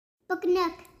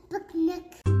Picnic,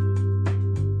 picnic.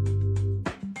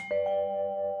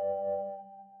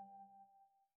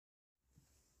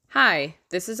 Hi,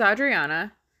 this is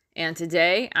Adriana, and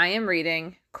today I am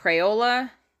reading Crayola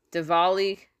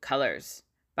Diwali Colors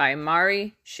by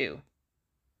Mari Shu.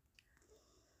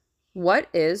 What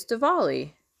is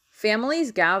Diwali?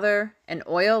 Families gather and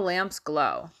oil lamps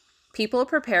glow. People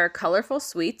prepare colorful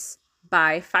sweets,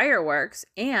 buy fireworks,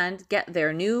 and get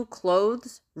their new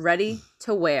clothes ready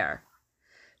to wear.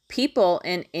 People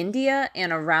in India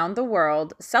and around the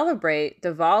world celebrate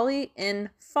Diwali in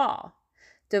fall.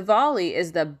 Diwali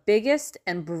is the biggest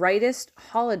and brightest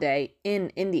holiday in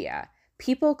India.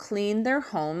 People clean their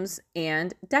homes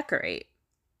and decorate.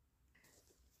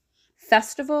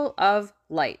 Festival of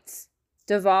Lights.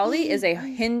 Diwali is a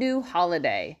Hindu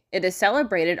holiday. It is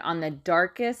celebrated on the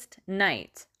darkest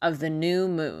night of the new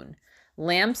moon.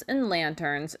 Lamps and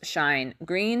lanterns shine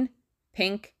green,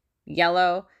 pink,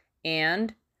 yellow,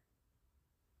 and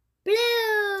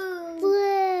Blue.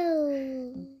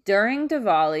 during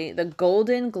Diwali, the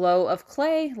golden glow of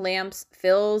clay lamps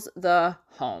fills the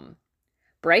home.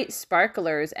 Bright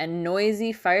sparklers and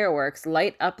noisy fireworks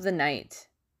light up the night.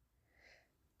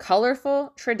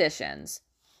 Colorful traditions.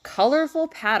 Colorful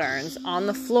patterns on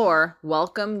the floor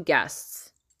welcome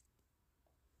guests.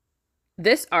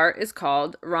 This art is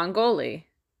called rangoli.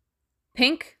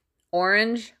 Pink,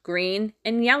 orange, green,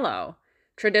 and yellow.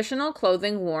 Traditional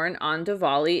clothing worn on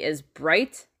Diwali is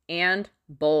bright and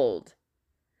bold.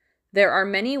 There are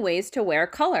many ways to wear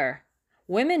color.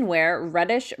 Women wear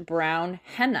reddish-brown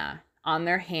henna on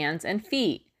their hands and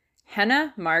feet.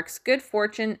 Henna marks good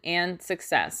fortune and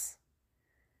success.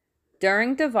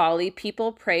 During Diwali,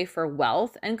 people pray for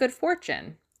wealth and good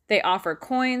fortune. They offer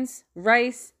coins,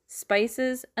 rice,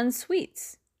 spices, and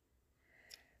sweets.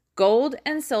 Gold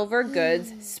and silver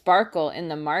goods sparkle in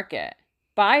the market.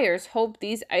 Buyers hope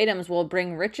these items will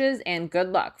bring riches and good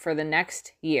luck for the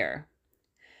next year.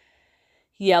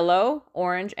 Yellow,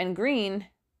 orange, and green.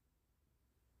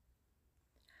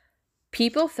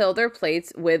 People fill their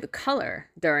plates with color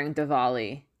during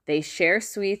Diwali. They share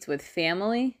sweets with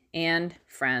family and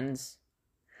friends.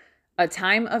 A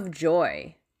time of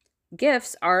joy.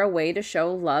 Gifts are a way to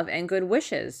show love and good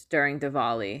wishes during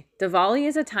Diwali. Diwali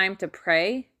is a time to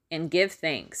pray and give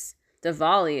thanks.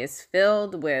 Diwali is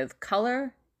filled with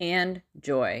color and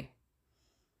joy.